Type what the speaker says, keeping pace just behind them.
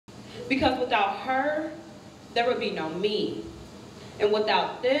Because without her, there would be no me. And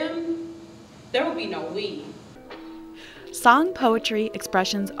without them, there would be no we. Song, poetry,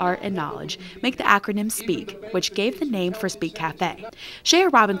 expressions, art, and knowledge make the acronym SPEAK, which gave the name for Speak Cafe. Shaya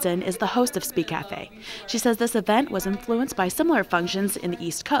Robinson is the host of Speak Cafe. She says this event was influenced by similar functions in the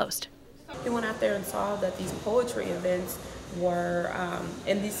East Coast. We went out there and saw that these poetry events were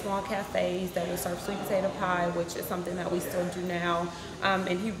in these small cafes that would serve sweet potato pie, which is something that we still do now,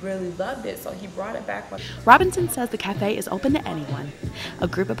 and he really loved it, so he brought it back. Robinson says the cafe is open to anyone. A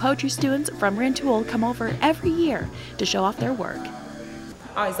group of poetry students from RANTOUL come over every year to show off their work.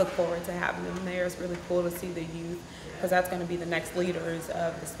 I always look forward to having them there. It's really cool to see the youth, because that's going to be the next leaders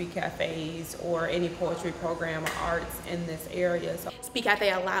of the Speak Cafes or any poetry program or arts in this area. So Speak Cafe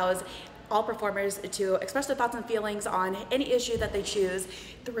allows all performers to express their thoughts and feelings on any issue that they choose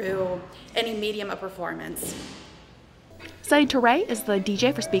through any medium of performance. Sonny Toure is the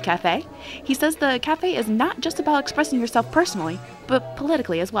DJ for Speak Cafe. He says the cafe is not just about expressing yourself personally, but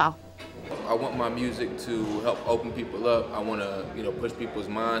politically as well. I want my music to help open people up. I want to, push people's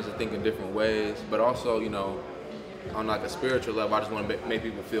minds to think in different ways, but also, on like a spiritual level, I just want to make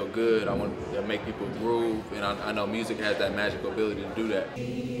people feel good. I want to make people groove, and I know music has that magical ability to do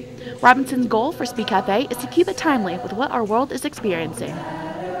that. Robinson's goal for Speak Cafe is to keep it timely with what our world is experiencing.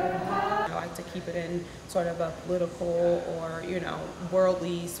 I like to keep it in sort of a political or,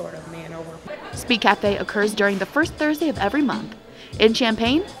 worldly sort of manner. Speak Cafe occurs during the first Thursday of every month. In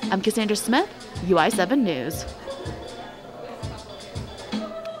Champaign, I'm Cassandra Smith, UI7 News.